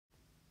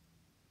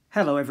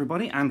Hello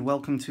everybody and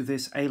welcome to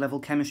this A-level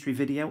chemistry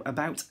video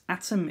about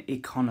atom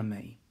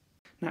economy.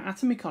 Now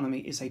atom economy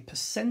is a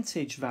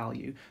percentage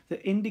value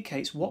that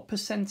indicates what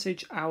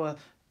percentage of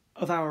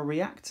our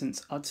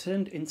reactants are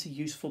turned into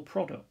useful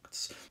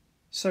products.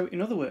 So in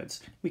other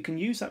words, we can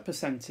use that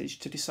percentage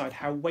to decide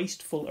how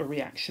wasteful a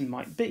reaction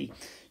might be.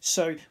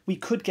 So we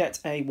could get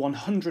a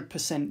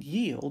 100%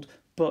 yield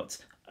but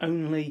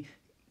only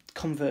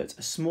convert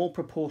a small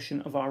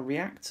proportion of our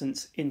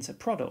reactants into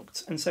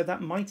products, and so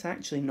that might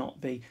actually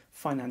not be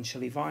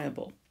financially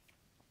viable.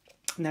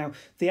 Now,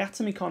 the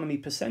atom economy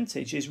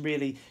percentage is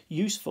really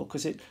useful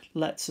because it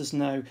lets us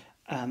know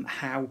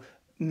how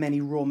many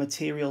raw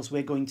materials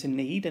we're going to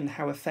need and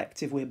how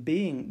effective we're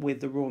being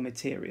with the raw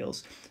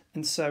materials.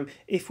 And so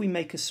if we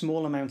make a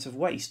small amount of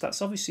waste,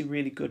 that's obviously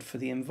really good for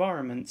the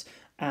environment,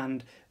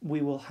 and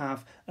we will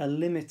have a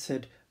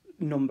limited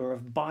number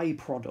of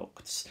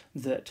byproducts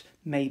that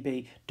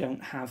maybe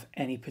don't have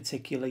any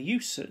particular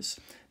uses.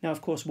 Now,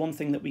 of course, one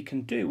thing that we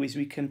can do is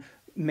we can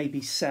maybe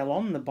sell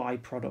on the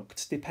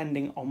byproducts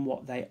depending on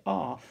what they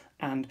are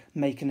and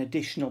make an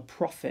additional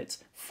profit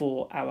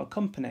for our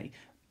company.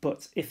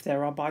 But if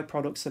there are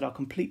byproducts that are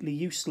completely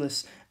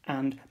useless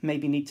and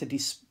maybe need to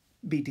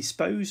be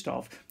disposed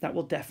of, that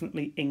will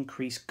definitely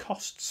increase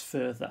costs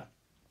further.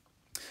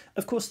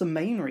 Of course, the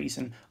main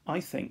reason,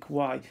 I think,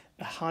 why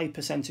a high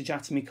percentage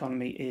atom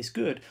economy is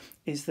good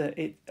is that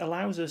it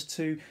allows us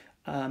to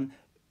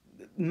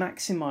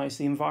maximise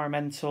the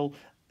environmental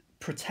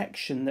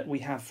protection that we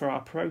have for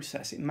our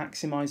process. It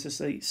maximises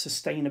the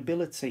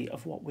sustainability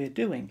of what we're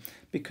doing,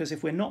 because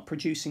if we're not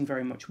producing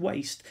very much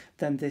waste,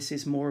 then this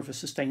is more of a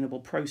sustainable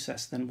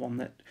process than one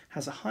that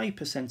has a high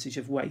percentage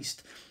of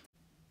waste.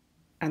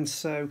 And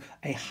so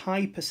a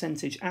high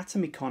percentage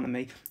atom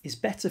economy is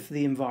better for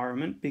the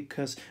environment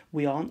because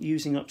we aren't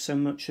using up so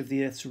much of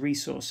the Earth's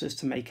resources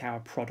to make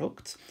our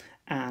product.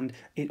 And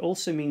it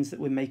also means that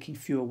we're making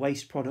fewer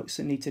waste products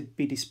that need to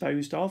be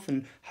disposed of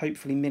and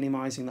hopefully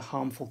minimising the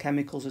harmful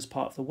chemicals as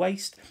part of the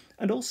waste.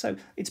 And also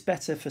it's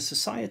better for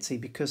society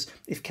because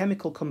if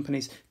chemical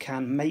companies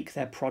can make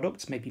their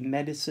products, maybe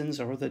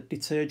medicines or other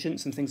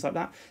detergents and things like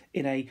that,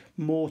 in a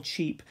more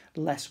cheap,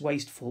 less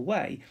wasteful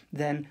way,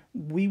 then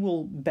we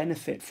will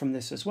benefit from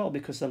this as well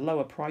because the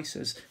lower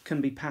prices can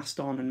be passed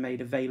on and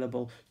made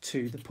available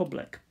to the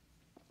public.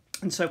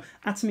 And so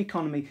atom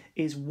economy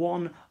is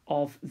one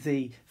of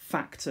the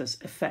factors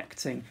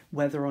affecting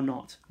whether or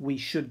not we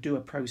should do a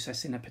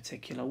process in a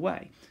particular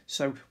way.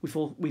 So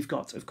we've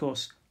got, of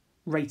course,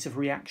 rate of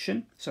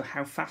reaction, so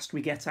how fast we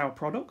get our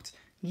product,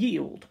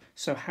 yield,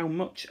 so how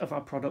much of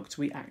our product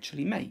we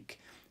actually make,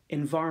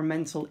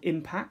 environmental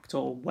impact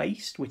or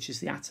waste, which is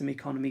the atom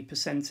economy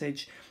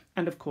percentage,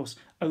 and of course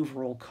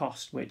overall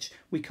cost, which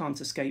we can't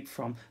escape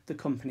from. The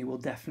company will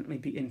definitely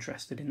be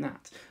interested in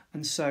that.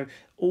 And so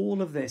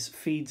all of this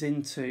feeds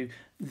into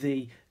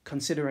the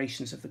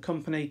considerations of the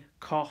company,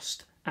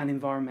 cost and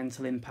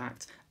environmental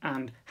impact,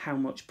 and how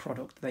much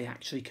product they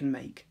actually can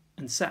make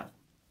and sell.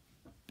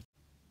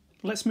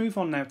 Let's move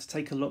on now to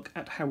take a look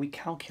at how we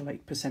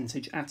calculate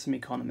percentage atom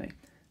economy.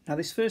 Now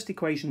this first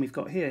equation we've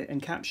got here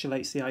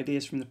encapsulates the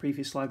ideas from the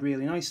previous slide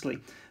really nicely.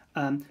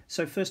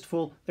 So first of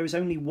all, there is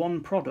only one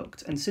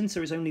product, and since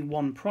there is only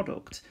one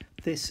product,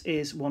 this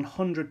is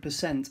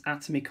 100%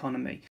 atom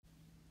economy.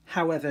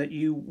 However,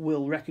 you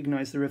will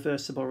recognise the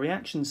reversible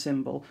reaction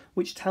symbol,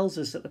 which tells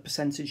us that the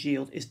percentage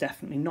yield is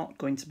definitely not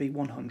going to be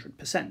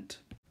 100%.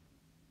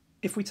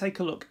 If we take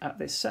a look at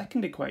this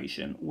second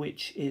equation,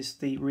 which is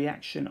the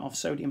reaction of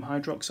sodium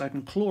hydroxide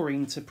and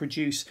chlorine to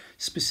produce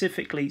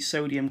specifically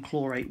sodium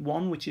chlorate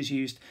 1, which is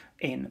used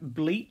in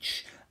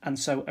bleach, and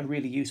so a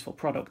really useful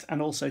product,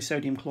 and also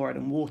sodium chloride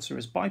and water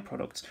as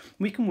byproducts,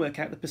 we can work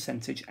out the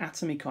percentage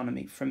atom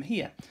economy from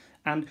here.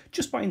 And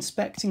just by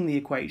inspecting the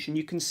equation,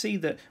 you can see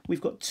that we've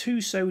got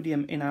 2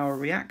 sodium in our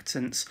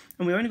reactants,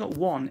 and we've only got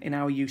 1 in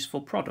our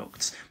useful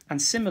products.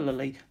 And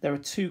similarly, there are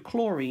 2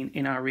 chlorine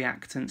in our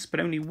reactants, but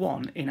only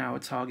 1 in our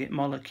target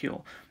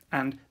molecule.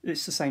 And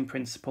it's the same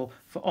principle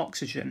for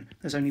oxygen.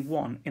 There's only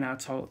 1 in our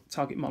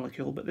target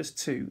molecule, but there's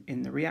 2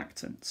 in the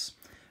reactants.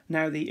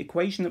 Now, the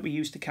equation that we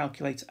use to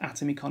calculate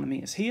atom economy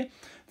is here.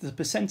 The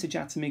percentage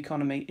atom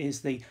economy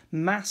is the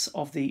mass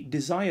of the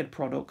desired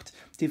product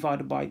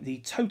divided by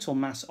the total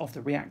mass of the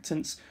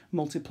reactants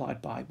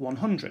multiplied by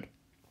 100.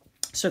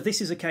 So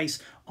this is a case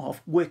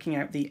of working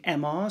out the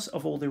MRs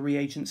of all the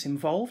reagents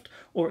involved,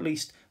 or at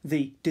least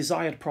the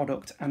desired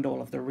product and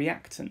all of the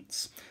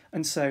reactants.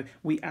 And so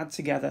we add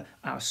together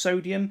our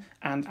sodium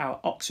and our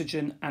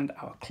oxygen and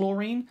our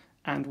chlorine,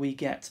 and we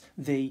get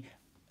the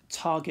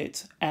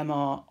target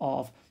MR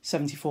of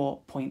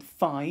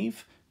 74.5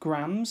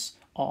 grams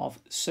of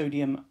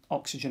sodium,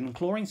 oxygen and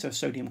chlorine, so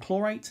sodium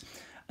chlorate.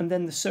 And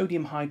then the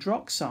sodium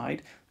hydroxide,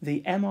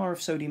 the MR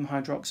of sodium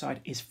hydroxide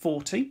is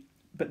 40,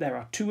 but there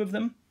are 2 of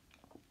them,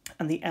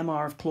 and the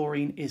MR of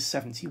chlorine is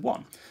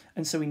 71.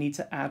 And so we need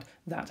to add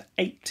that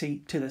 80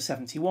 to the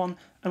 71,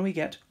 and we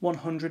get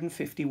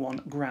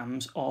 151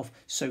 grams of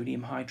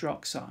sodium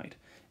hydroxide.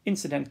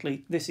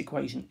 Incidentally, this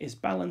equation is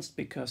balanced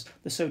because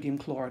the sodium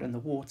chloride and the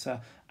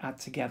water add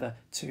together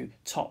to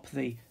top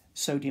the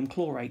sodium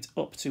chlorate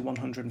up to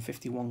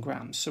 151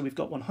 grams. So we've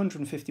got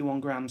 151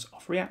 grams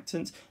of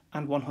reactant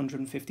and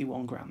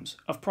 151 grams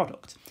of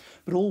product.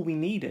 But all we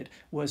needed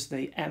was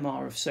the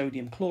MR of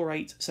sodium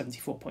chlorate,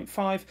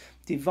 74.5,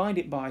 divide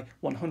it by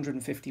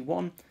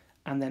 151,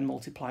 and then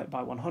multiply it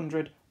by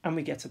 100, and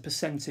we get a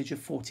percentage of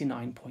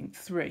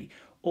 49.3.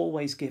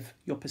 Always give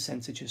your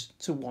percentages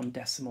to 1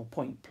 decimal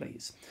point,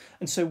 please.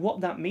 And so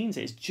what that means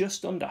is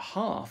just under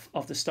half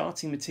of the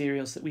starting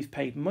materials that we've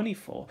paid money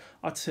for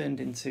are turned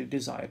into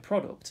desired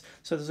product.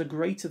 So there's a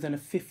greater than a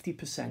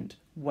 50%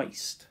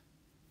 waste.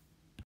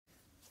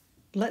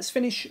 Let's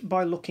finish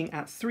by looking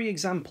at 3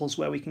 examples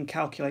where we can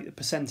calculate the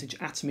percentage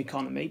atom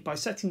economy by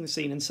setting the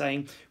scene and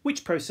saying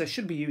which process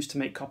should we use to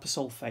make copper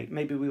sulfate.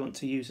 Maybe we want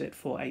to use it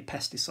for a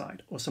pesticide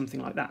or something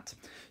like that.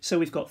 So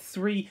we've got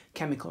 3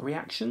 chemical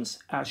reactions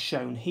as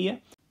shown here.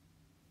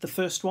 The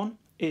first one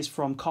is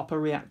from copper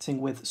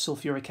reacting with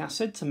sulfuric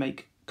acid to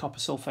make copper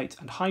sulfate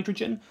and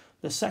hydrogen.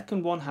 The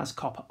second one has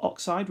copper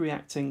oxide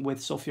reacting with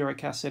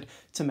sulfuric acid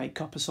to make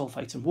copper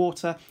sulfate and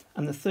water.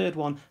 And the third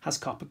one has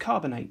copper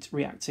carbonate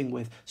reacting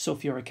with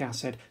sulfuric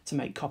acid to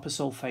make copper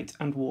sulfate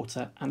and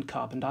water and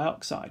carbon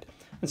dioxide.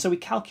 And so we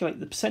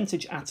calculate the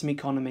percentage atom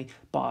economy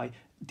by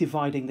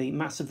dividing the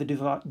mass of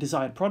the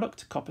desired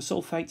product, copper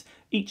sulfate,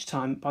 each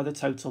time by the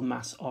total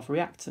mass of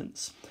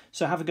reactants.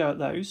 So have a go at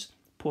those.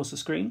 Pause the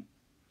screen.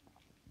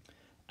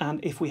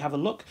 And if we have a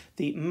look,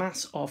 the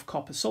mass of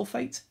copper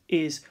sulfate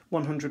is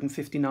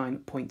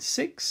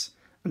 159.6,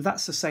 and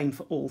that's the same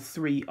for all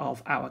 3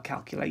 of our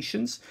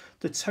calculations.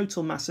 The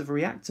total mass of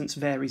reactants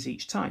varies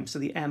each time, so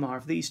the MR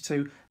of these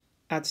 2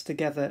 adds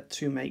together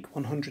to make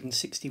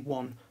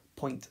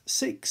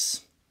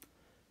 161.6,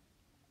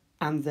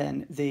 and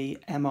then the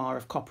MR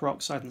of copper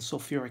oxide and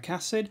sulfuric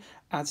acid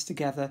adds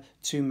together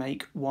to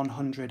make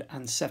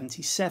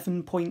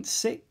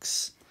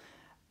 177.6.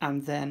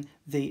 And then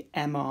the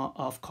MR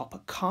of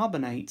copper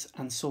carbonate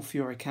and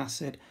sulfuric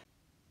acid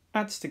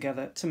adds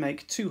together to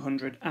make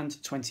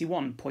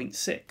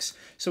 221.6.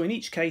 So in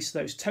each case,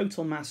 those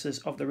total masses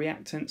of the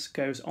reactants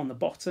goes on the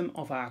bottom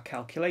of our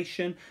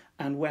calculation,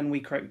 and when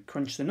we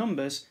crunch the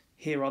numbers,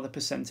 here are the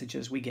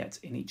percentages we get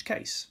in each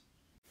case.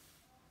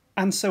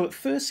 And so at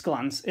first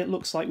glance, it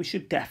looks like we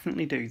should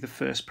definitely do the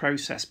first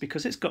process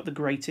because it's got the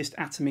greatest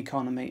atom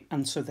economy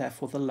and so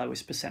therefore the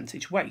lowest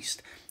percentage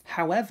waste.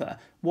 However,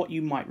 what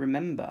you might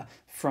remember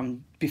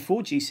from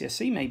before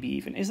GCSE maybe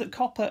even, is that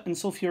copper and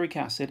sulfuric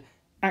acid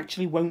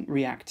actually won't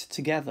react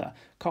together.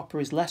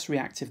 Copper is less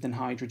reactive than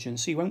hydrogen,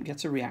 so you won't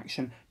get a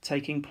reaction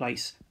taking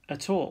place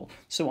at all.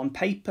 So on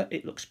paper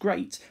it looks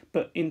great,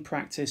 but in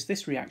practice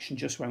this reaction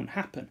just won't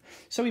happen.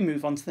 So we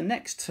move on to the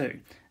next 2.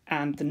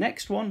 And the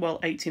next one, well,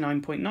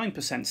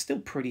 89.9%, still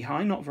pretty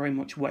high, not very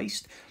much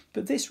waste,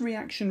 but this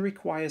reaction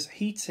requires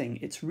heating.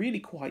 It's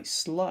really quite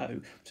slow,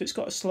 so it's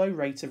got a slow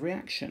rate of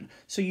reaction.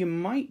 So you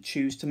might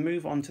choose to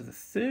move on to the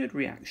third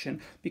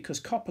reaction because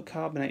copper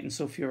carbonate and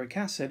sulfuric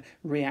acid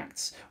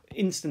reacts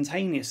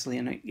instantaneously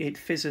and it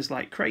fizzes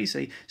like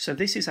crazy. So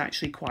this is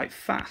actually quite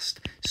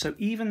fast. So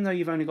even though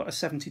you've only got a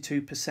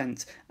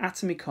 72%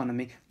 atom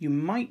economy, you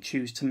might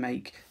choose to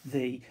make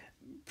the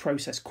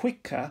process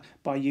quicker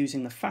by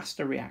using the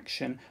faster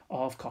reaction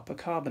of copper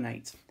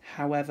carbonate.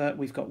 However,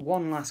 we've got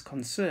one last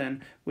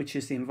concern, which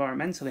is the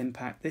environmental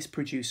impact. This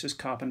produces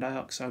carbon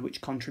dioxide, which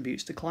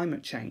contributes to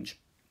climate change.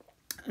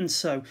 And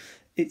so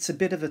it's a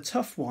bit of a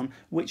tough one,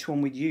 which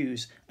one we'd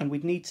use, and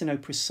we'd need to know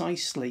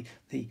precisely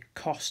the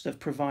cost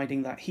of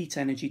providing that heat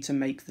energy to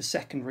make the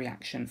second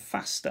reaction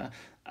faster,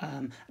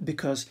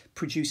 because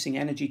producing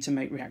energy to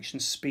make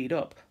reactions speed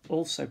up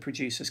also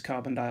produces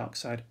carbon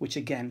dioxide, which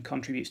again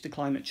contributes to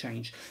climate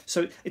change.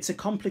 So it's a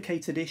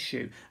complicated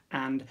issue,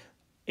 and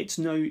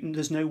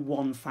there's no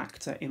one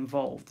factor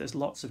involved. There's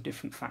lots of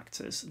different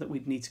factors that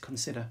we'd need to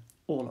consider,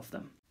 all of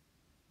them.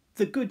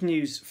 The good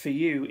news for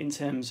you in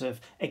terms of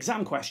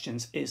exam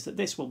questions is that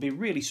this will be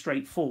really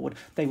straightforward.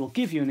 They will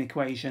give you an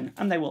equation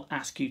and they will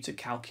ask you to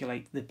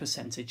calculate the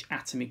percentage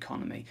atom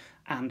economy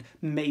and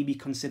maybe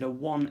consider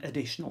one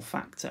additional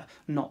factor,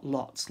 not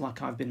lots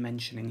like I've been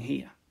mentioning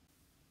here.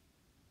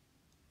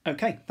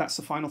 Okay, that's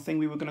the final thing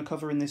we were going to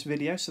cover in this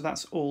video, so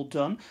that's all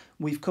done.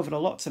 We've covered a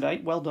lot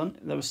today. Well done.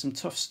 There was some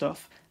tough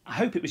stuff. I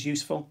hope it was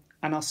useful,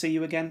 and I'll see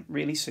you again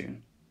really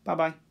soon.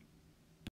 Bye-bye.